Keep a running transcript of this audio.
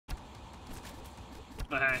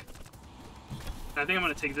But hey, I think I'm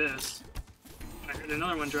gonna take this. I heard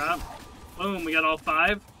another one drop. Boom, we got all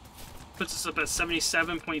 5. Puts us up at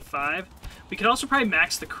 77.5. We could also probably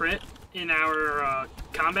max the crit in our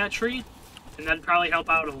combat tree, and that'd probably help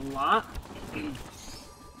out a lot.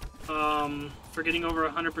 For getting over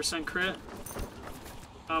 100% crit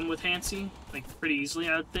with Hansi, like pretty easily,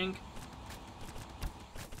 I would think.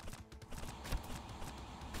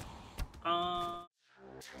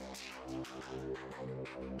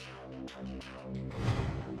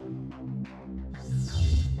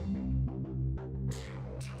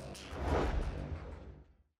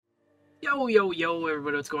 Yo,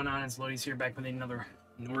 everybody, what's going on? It's Lodious here, back with another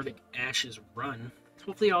Nordic Ashes run.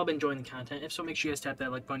 Hopefully you all been enjoying the content. If so, make sure you guys tap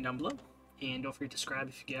that like button down below. And don't forget to subscribe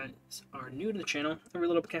if you guys are new to the channel. Every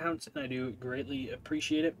little counts, and I do greatly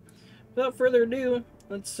appreciate it. Without further ado,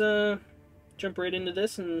 let's jump right into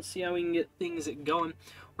this and see how we can get things going.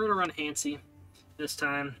 We're going to run Hansi this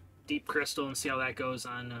time, Deep Crystal, and see how that goes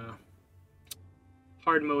on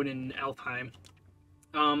hard mode in Alfheim.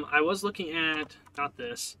 I was looking at, not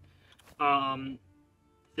this,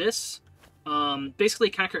 basically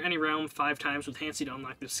conquer any realm 5 times with Hansi to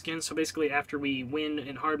unlock this skin. So basically after we win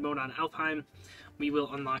in hard mode on Alfheim, we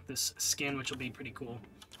will unlock this skin, which will be pretty cool.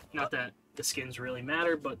 Not that the skins really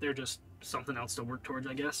matter, but they're just something else to work towards,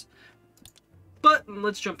 I guess. But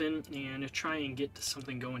let's jump in and try and get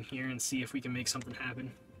something going here and see if we can make something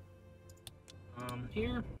happen.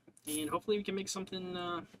 Here, and hopefully we can make something,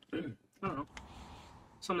 I don't know,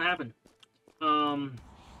 something happen.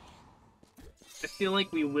 I feel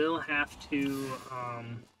like we will have to,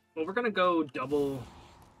 well, we're going to go double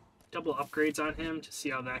upgrades on him to see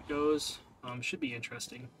how that goes. Should be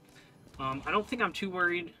interesting. I don't think I'm too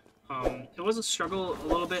worried. It was a struggle a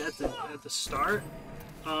little bit at the start,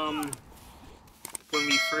 when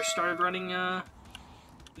we first started running,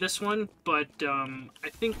 this one, but, I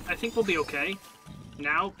think we'll be okay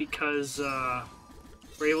now because,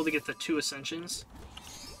 we're able to get the 2 ascensions,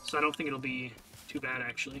 so I don't think it'll be too bad,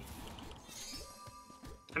 actually.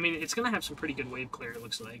 I mean, it's gonna have some pretty good wave clear, it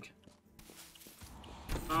looks like.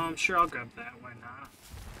 Sure, I'll grab that, why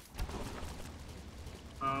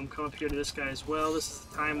not? Come up here to this guy as well. This is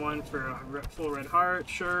the time one for a full red heart,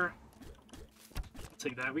 sure. I'll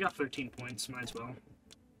take that. We got 13 points, might as well.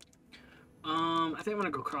 I think I'm gonna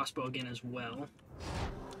go crossbow again as well.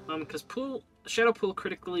 Because Shadow Pool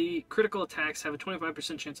critical attacks have a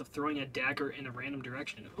 25% chance of throwing a dagger in a random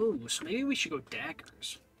direction. Ooh, so maybe we should go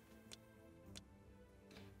daggers.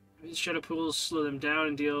 Shadow Pools slow them down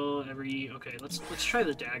and deal every... Okay, let's try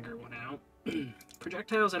the dagger one out.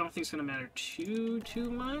 Projectiles I don't think is going to matter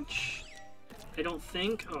too much. I don't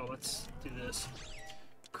think. Oh, let's do this.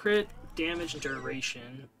 Crit, damage, and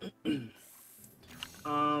duration.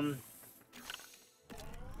 I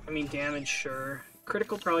mean, damage, sure.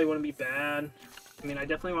 Critical probably wouldn't be bad. I mean, I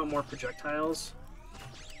definitely want more projectiles.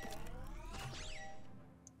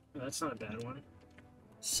 Oh, that's not a bad one.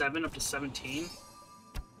 7 up to 17.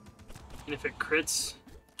 And if it crits,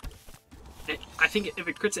 I think if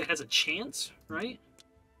it crits, it has a chance, right?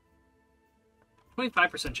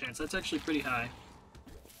 25% chance. That's actually pretty high.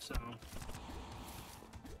 So,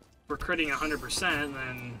 if we're critting 100%,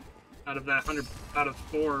 then out of that 100 out of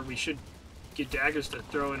 4, we should get daggers to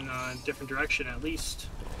throw in a different direction at least.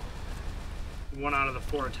 1 out of the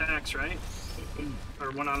 4 attacks, right?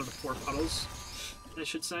 Or 1 out of the 4 puddles, I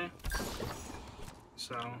should say.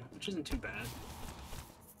 So, which isn't too bad.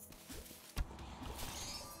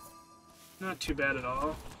 Not too bad at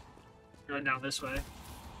all. Right down this way.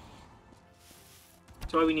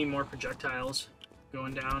 That's why we need more projectiles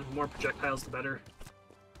going down. The more projectiles, the better.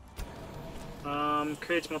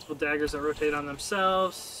 Creates multiple daggers that rotate on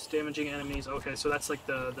themselves, damaging enemies. Okay, so that's like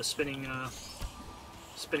the spinning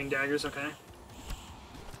daggers. Okay,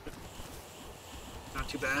 not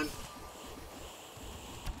too bad.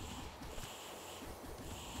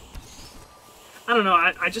 I don't know,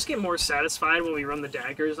 I just get more satisfied when we run the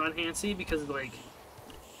daggers on Hansi because, like,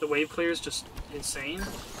 the wave clear is just insane.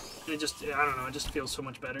 And it just, I don't know, it just feels so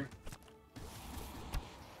much better.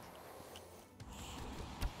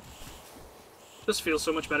 Just feels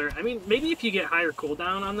so much better. I mean, maybe if you get higher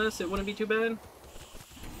cooldown on this, it wouldn't be too bad.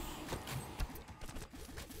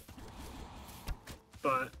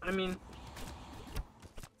 But, I mean, it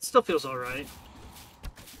still feels alright.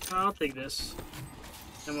 I'll take this.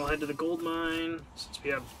 And we'll head to the gold mine, since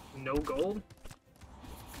we have no gold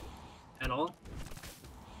at all.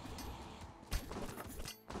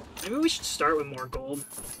 Maybe we should start with more gold.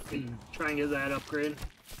 Try and get that upgrade.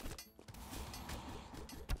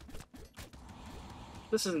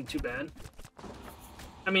 This isn't too bad.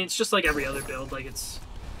 I mean, it's just like every other build. Like, it's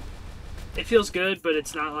it feels good, but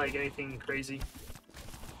it's not like anything crazy.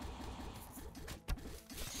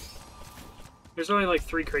 There's only like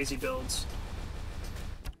 3 crazy builds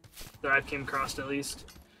that I've came across at least.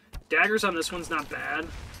 Daggers on this one's not bad.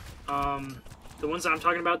 The ones that I'm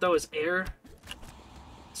talking about though is air.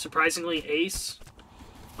 Surprisingly, ace.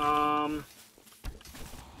 And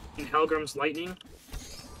Helgrim's lightning.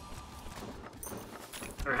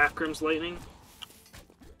 Or Halfgrim's lightning.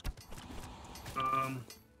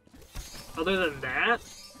 Other than that,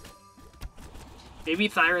 maybe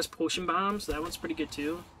Thyra's potion bombs. That one's pretty good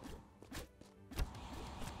too.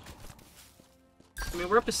 I mean,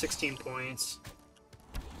 we're up to 16 points.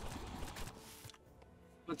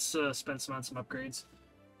 Let's spend some on some upgrades.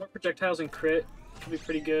 More projectiles and crit could be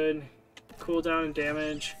pretty good. Cooldown and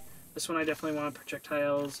damage. This one I definitely want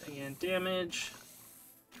projectiles and damage.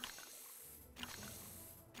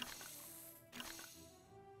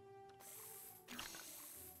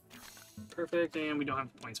 Perfect, and we don't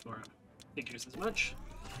have points for it. Figures as much.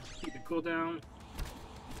 Keep the cooldown.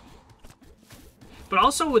 But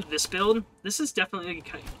also with this build, this is definitely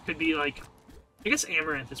could be like, I guess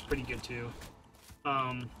Amaranth is pretty good too.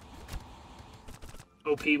 OP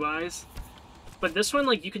wise. But this one,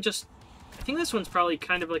 like, you could just, I think this one's probably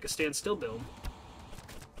kind of like a standstill build.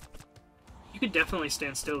 You could definitely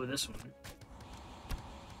stand still with this one.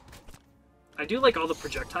 I do like all the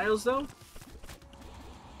projectiles though.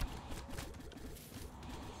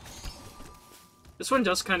 This one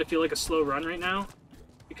does kind of feel like a slow run right now,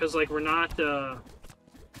 because like we're not,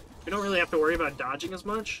 we don't really have to worry about dodging as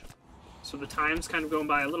much, so the time's kind of going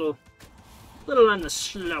by a little on the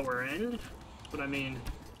slower end. But I mean,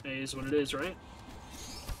 it is what it is, right?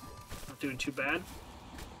 Not doing too bad.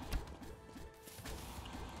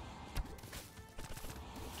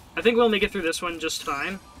 I think we'll make it through this one just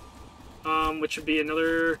fine, which would be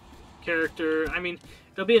another character. I mean,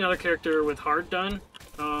 there'll be another character with hard done.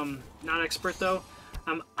 Not expert though.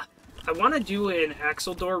 I want to do an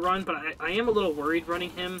Axeldor run, but I am a little worried running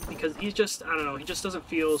him because he's just, I don't know, he just doesn't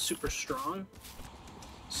feel super strong.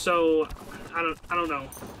 So I don't know.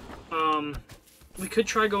 We could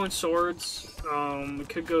try going swords. We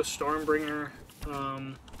could go Stormbringer.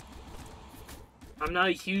 I'm not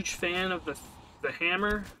a huge fan of the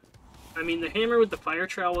hammer. I mean, the hammer with the fire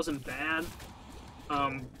trail wasn't bad.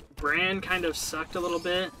 Bran kind of sucked a little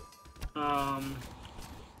bit.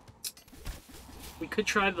 We could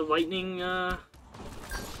try the lightning armor,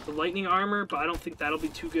 but I don't think that'll be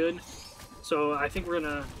too good. So I think we're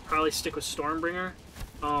gonna probably stick with Stormbringer.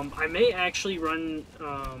 I may actually run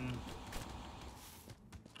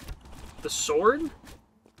the sword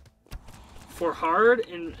for hard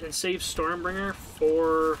and save Stormbringer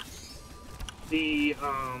for the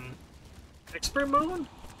expert mode.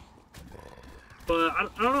 But I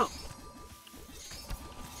don't know.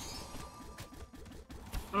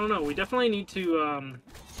 I don't know, we definitely need to,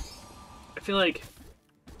 I feel like,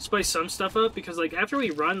 spice some stuff up, because, like, after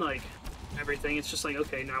we run, like, everything, it's just like,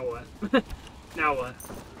 okay, now what? Now what?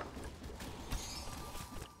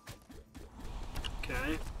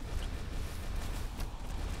 Okay.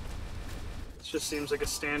 This just seems like a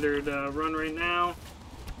standard run right now.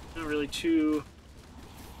 Not really too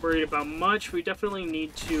worried about much. We definitely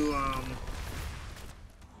need to,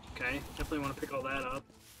 okay, definitely want to pick all that up,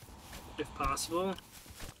 if possible.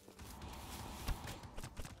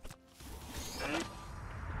 Okay.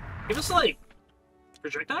 Give us, like,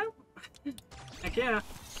 projectile? Heck yeah.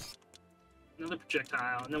 Another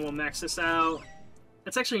projectile, and then we'll max this out.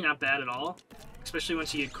 That's actually not bad at all, especially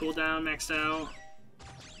once you get cooldown maxed out.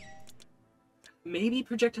 Maybe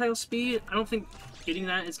projectile speed? I don't think getting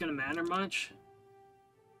that is going to matter much.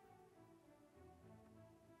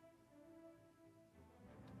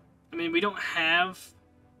 I mean, we don't have...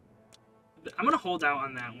 I'm going to hold out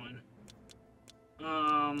on that one.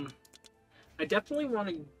 I definitely want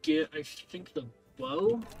to get, I think, the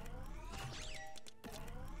bow.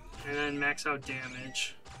 And then max out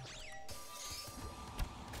damage.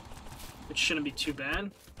 Which shouldn't be too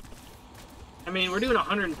bad. I mean, we're doing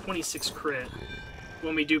 126 crit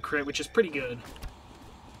when we do crit, which is pretty good.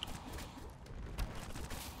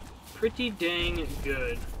 Pretty dang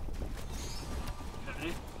good.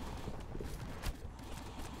 Okay.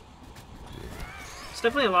 It's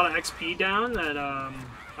definitely a lot of XP down that I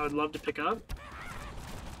would love to pick up.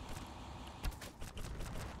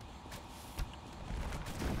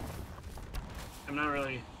 I'm not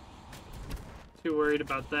really too worried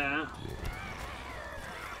about that. A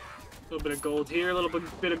little bit of gold here, a little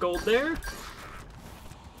bit of gold there.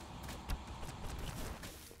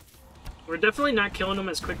 We're definitely not killing them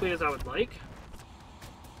as quickly as I would like.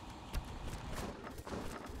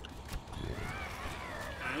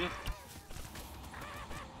 Okay.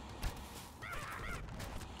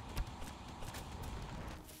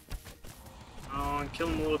 kill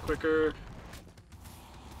him a little quicker.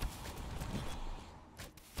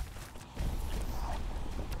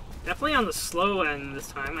 Definitely on the slow end this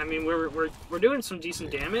time. I mean, we're doing some decent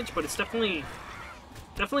damage, but it's definitely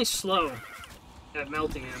slow at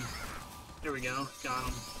melting him. There we go, got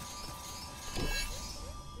him.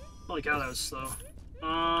 Holy cow, that was slow.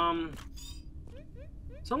 I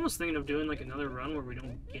was almost thinking of doing like another run where we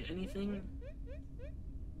don't get anything.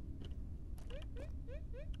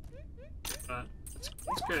 But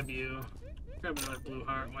let's grab you. Grab another blue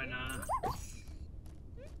heart, why not?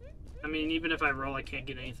 I mean, even if I roll, I can't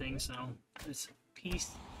get anything, so this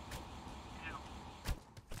piece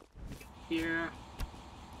here.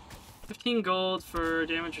 15 gold for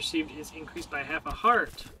damage received is increased by half a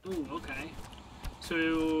heart. Ooh, okay.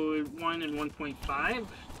 So 1 and 1.5,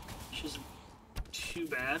 which isn't too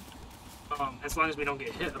bad. As long as we don't get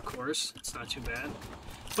hit, of course, it's not too bad.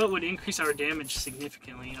 But would increase our damage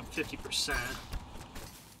significantly, up 50%.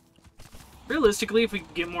 Realistically, if we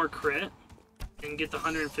could get more crit and get the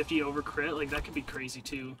 150 over crit, like that could be crazy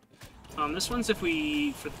too. This one's for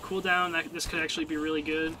the cooldown, this could actually be really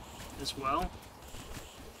good as well.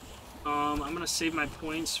 I'm gonna save my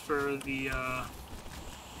points for the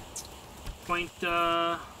point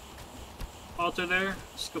altar there,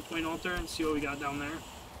 skill point altar, and see what we got down there.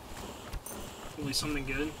 Hopefully something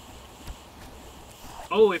good.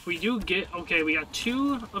 Oh, if we do get, okay, we got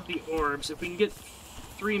 2 of the orbs. If we can get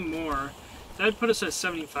 3 more, that would put us at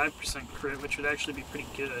 75% crit, which would actually be pretty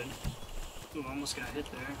good. Ooh, almost got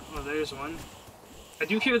hit there. Oh, there's one. I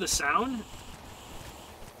do hear the sound.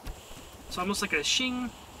 It's almost like a shing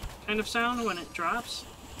kind of sound when it drops.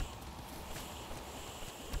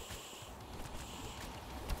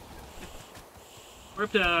 We're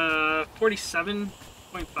up to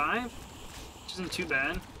 47.5, which isn't too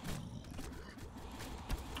bad.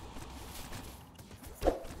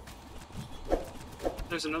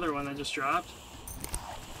 There's another one that just dropped.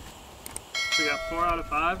 We got 4 out of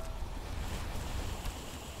 5.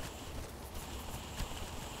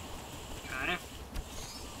 Okay.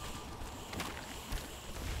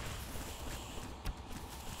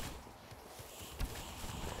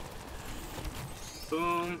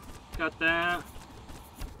 Boom. Got that.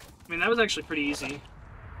 I mean, that was actually pretty easy.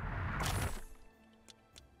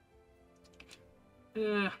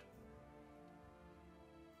 Yeah.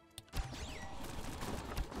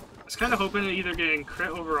 I was kind of hoping to either get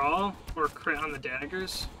crit overall or crit on the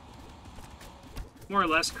daggers. More or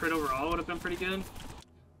less crit overall would have been pretty good.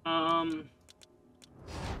 Let's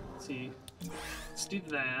see. Let's do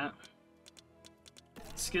that.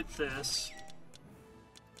 Let's get this.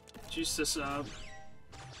 Juice this up.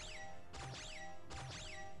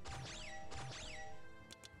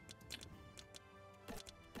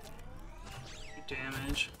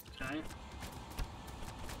 Damage. Okay.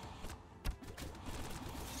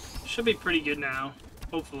 Should be pretty good now,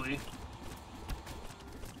 hopefully.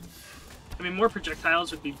 I mean, more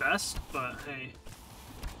projectiles would be best, but hey.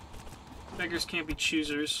 Beggars can't be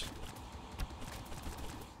choosers.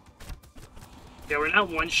 Yeah, we're not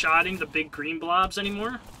one-shotting the big green blobs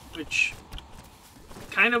anymore, which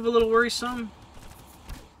kind of a little worrisome.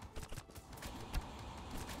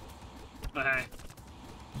 But hey.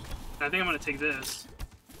 I think I'm going to take this.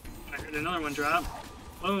 I heard another one drop.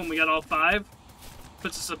 Boom, we got all 5.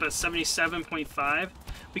 Puts us up at 77.5.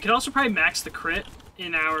 We could also probably max the crit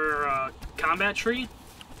in our combat tree,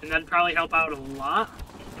 and that'd probably help out a lot.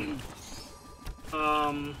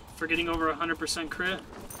 For getting over 100% crit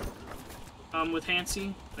with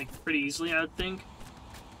Hansi, like pretty easily, I would think.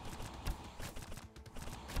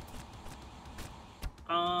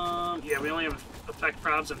 Yeah, we only have effect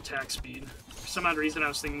probs and attack speed. For some odd reason, I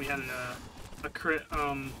was thinking we had a crit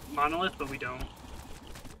monolith, but we don't.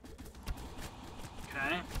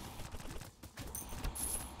 Okay.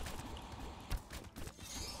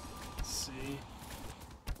 Let's see.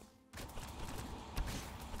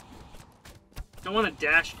 Don't want to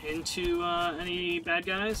dash into any bad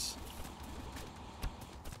guys.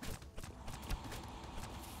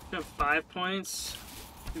 We have 5 points.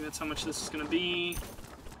 I think that's how much this is going to be.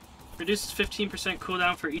 Reduces 15%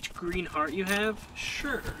 cooldown for each green heart you have.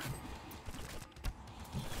 Sure.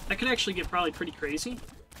 That could actually get probably pretty crazy.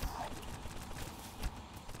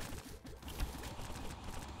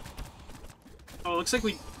 Oh, it looks like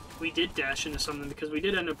we did dash into something because we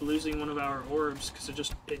did end up losing one of our orbs because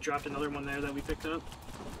it dropped another one there that we picked up.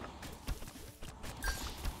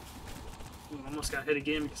 Ooh, almost got hit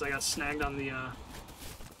again because I got snagged on the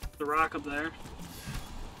rock up there.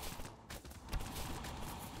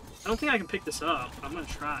 I don't think I can pick this up, but I'm gonna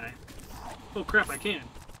try. Oh crap, I can.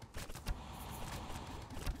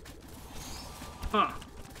 Huh.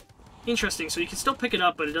 Interesting, so you can still pick it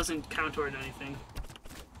up, but it doesn't count toward anything.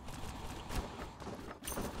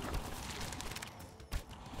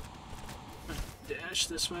 Dash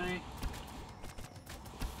this way.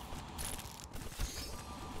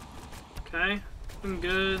 Okay, I'm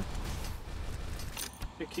good.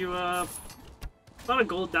 Pick you up. A lot of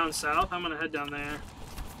gold down south. I'm gonna head down there.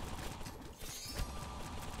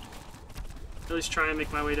 At least try and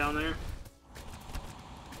make my way down there.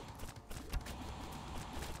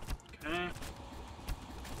 Okay.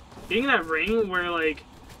 Being in that ring where, like,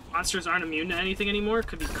 monsters aren't immune to anything anymore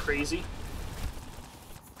could be crazy.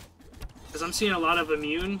 Because I'm seeing a lot of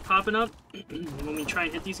immune popping up when we try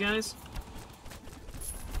and hit these guys.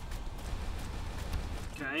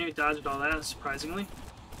 Okay, we dodged all that, surprisingly.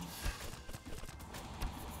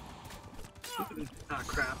 Ah,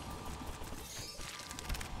 crap.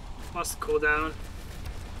 Lost the cooldown.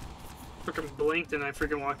 Freaking blinked and I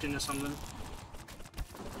freaking walked into something.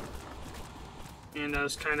 And I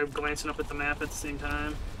was kind of glancing up at the map at the same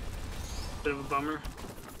time. Bit of a bummer.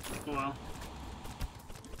 Oh well.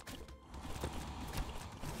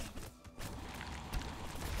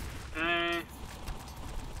 Okay.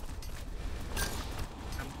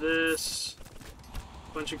 Have this.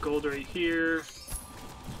 Bunch of gold right here.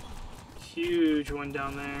 Huge one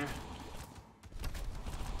down there.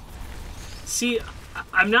 See,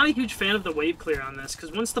 I'm not a huge fan of the wave clear on this,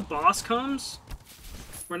 because once the boss comes,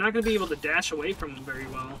 we're not going to be able to dash away from them very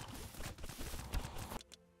well.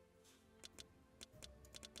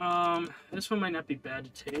 This one might not be bad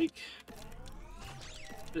to take.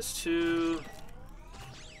 This too.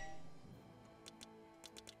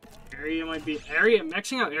 Area might be...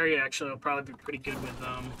 maxing out area actually will probably be pretty good with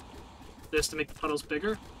this to make the puddles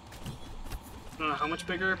bigger. I don't know how much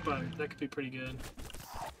bigger, but that could be pretty good.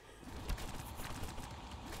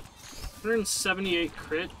 178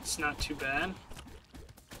 crit, it's not too bad.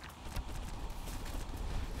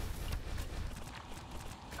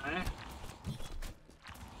 Okay.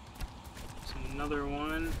 So another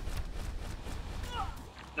one.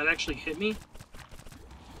 That actually hit me.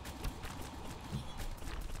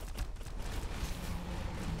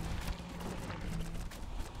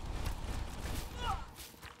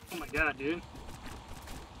 Oh my god, dude.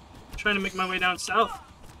 I'm trying to make my way down south.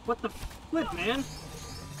 What the flip, man?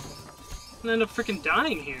 And end up freaking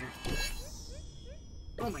dying here.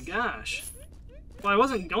 Oh my gosh. Well, I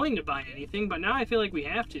wasn't going to buy anything, but now I feel like we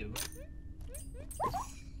have to.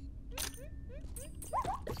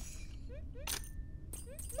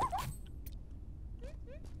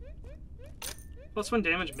 +1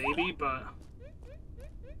 damage maybe, but...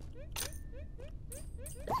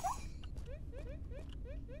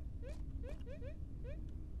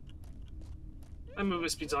 my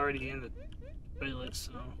movement speed's already in the toilet,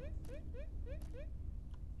 so...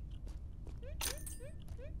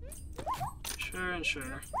 Sure and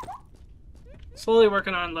sure. Slowly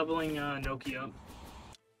working on leveling Noki up.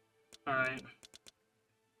 Alright.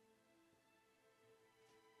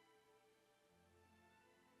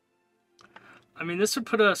 I mean, this would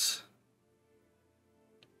put us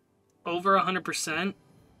over 100%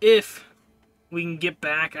 if we can get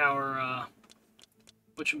back our,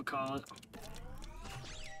 whatchamacallit.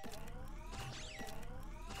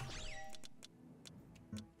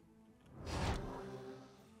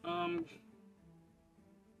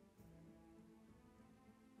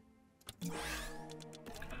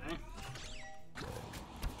 Okay.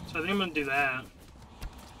 So I think I'm gonna do that.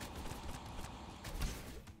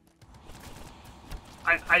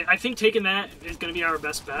 I think taking that is gonna be our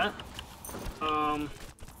best bet.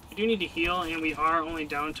 We do need to heal, and we are only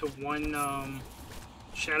down to one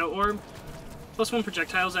shadow orb. +1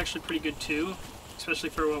 projectile is actually pretty good too, especially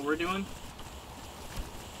for what we're doing.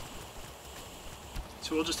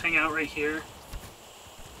 So we'll just hang out right here.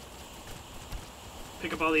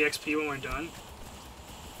 Pick up all the XP when we're done.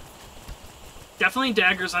 Definitely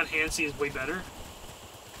daggers on Hansi is way better.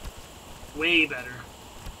 Way better.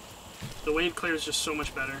 The wave clear is just so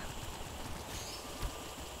much better.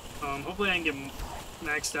 Hopefully I can get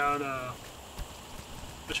maxed out,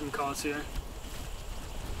 whatchamacallit here.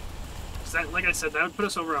 'Cause that, like I said, that would put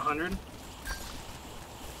us over 100.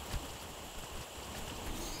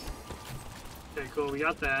 Okay, cool, we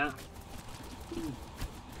got that.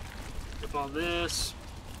 Up all this.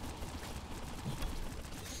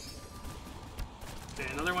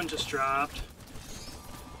 Okay, another one just dropped.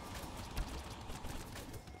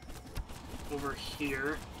 Over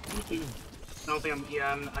here. I don't think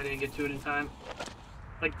I didn't get to it in time.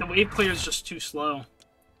 Like, the wave clear is just too slow.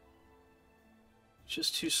 It's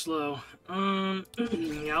just too slow.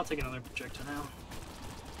 Yeah, I'll take another projectile.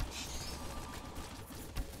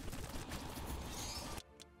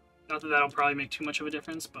 Not that that'll probably make too much of a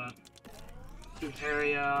difference, but... Do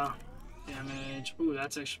area, damage. Ooh,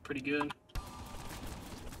 that's actually pretty good.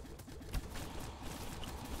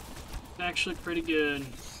 Actually pretty good.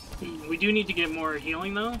 We do need to get more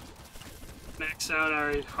healing, though. Max out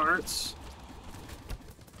our hearts.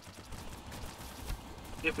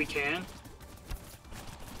 If we can.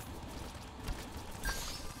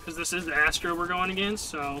 Because this is the Astra we're going against,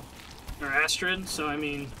 so... Or Astrid, so I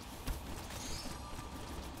mean...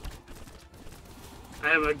 I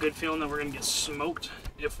have a good feeling that we're going to get smoked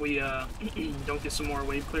if we don't get some more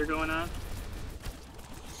wave clear going on.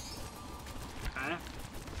 Okay.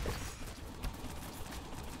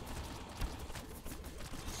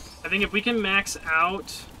 I think if we can max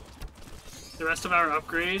out the rest of our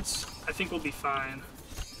upgrades, I think we'll be fine.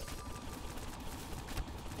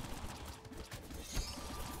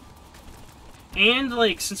 And,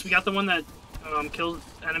 like, since we got the one that kills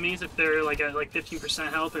enemies if they're, like, at, like, 15%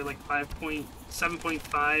 health or, like,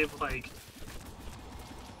 7.5, like,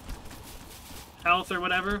 health or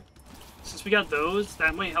whatever, since we got those,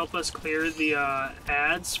 that might help us clear the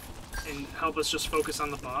ads and help us just focus on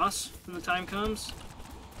the boss when the time comes.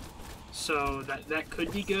 So that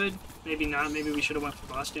could be good. Maybe not. Maybe we should have went for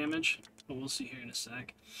boss damage. But we'll see here in a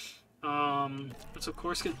sec. Let's of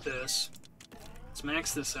course get this. Let's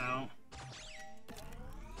max this out.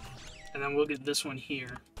 And then we'll get this one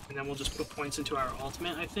here. And then we'll just put points into our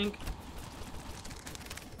ultimate, I think.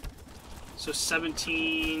 So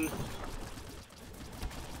 17...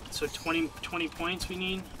 So 20 points we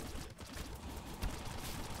need.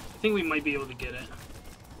 I think we might be able to get it.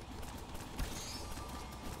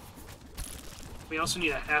 We also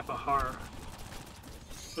need a half a heart.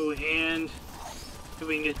 Oh, and if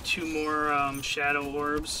we can get 2 more shadow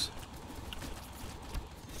orbs.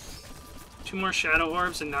 2 more shadow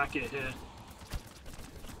orbs and not get hit.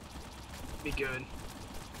 Be good.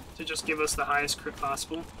 To just give us the highest crit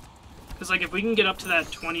possible. Because, like, if we can get up to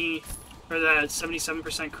that 20... or that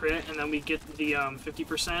 77% crit, and then we get the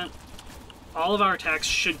 50%, all of our attacks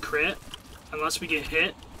should crit, unless we get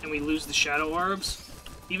hit and we lose the shadow orbs.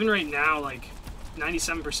 Even right now, like,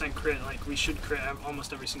 97% crit, like, we should crit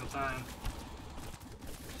almost every single time.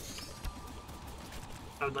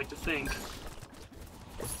 I would like to think.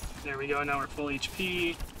 There we go, now we're full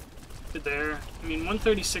HP. Good there. I mean,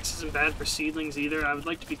 136 isn't bad for seedlings either. I would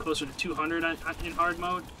like to be closer to 200 in hard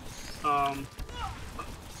mode.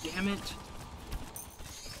 Damn it.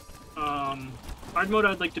 Hard mode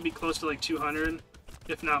I'd like to be close to like 200,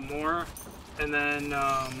 if not more. And then,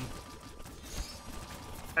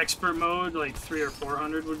 expert mode, like 300 or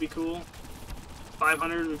 400 would be cool.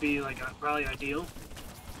 500 would be like probably ideal,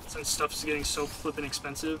 since stuff is getting so flippin'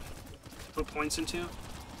 expensive to put points into.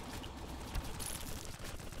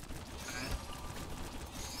 Okay.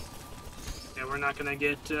 Yeah, we're not gonna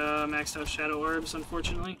get maxed out shadow orbs,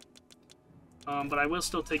 unfortunately. But I will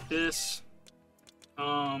still take this.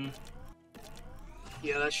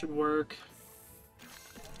 Yeah, that should work.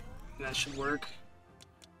 That should work.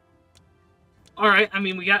 Alright, I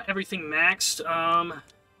mean, we got everything maxed.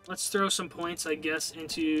 Let's throw some points, I guess,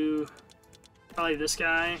 into probably this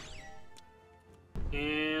guy.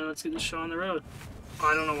 And let's get this show on the road. Oh,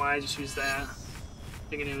 I don't know why I just used that.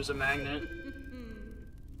 Thinking it was a magnet.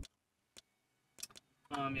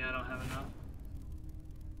 Yeah, I don't have enough.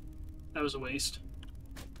 That was a waste.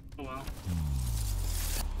 Oh well.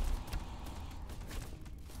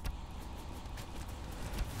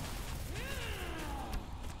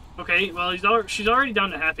 Okay, well, she's already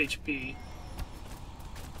down to half HP.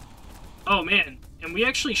 Oh man, and we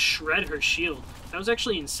actually shred her shield. That was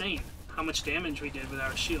actually insane, how much damage we did with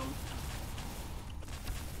our shield.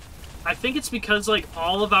 I think it's because, like,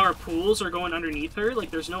 all of our pools are going underneath her.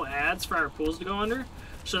 Like, there's no ads for our pools to go under.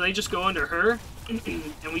 So they just go under her, and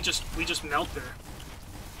we just melt her.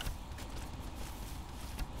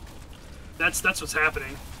 That's what's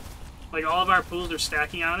happening. Like, all of our pools are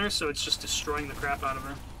stacking on her, so it's just destroying the crap out of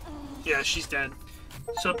her. Yeah, she's dead.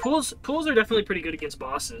 So pools are definitely pretty good against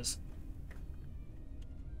bosses.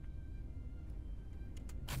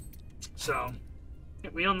 So, yeah,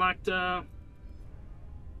 we unlocked the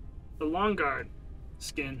Long Guard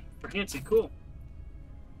skin for Hansi. Cool.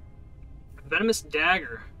 Venomous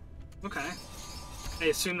Dagger. Okay. I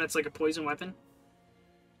assume that's like a poison weapon.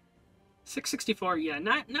 664, yeah,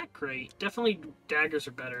 not great. Definitely daggers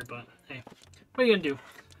are better, but hey, what are you gonna do?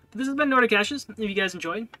 But this has been Nordic Ashes. If you guys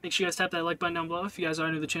enjoyed, make sure you guys tap that like button down below. If you guys are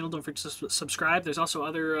new to the channel, don't forget to subscribe. There's also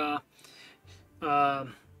other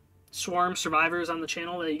Swarm survivors on the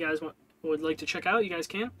channel that you guys would like to check out. You guys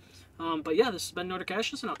can. But yeah, this has been Nordic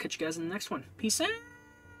Ashes, and I'll catch you guys in the next one. Peace out!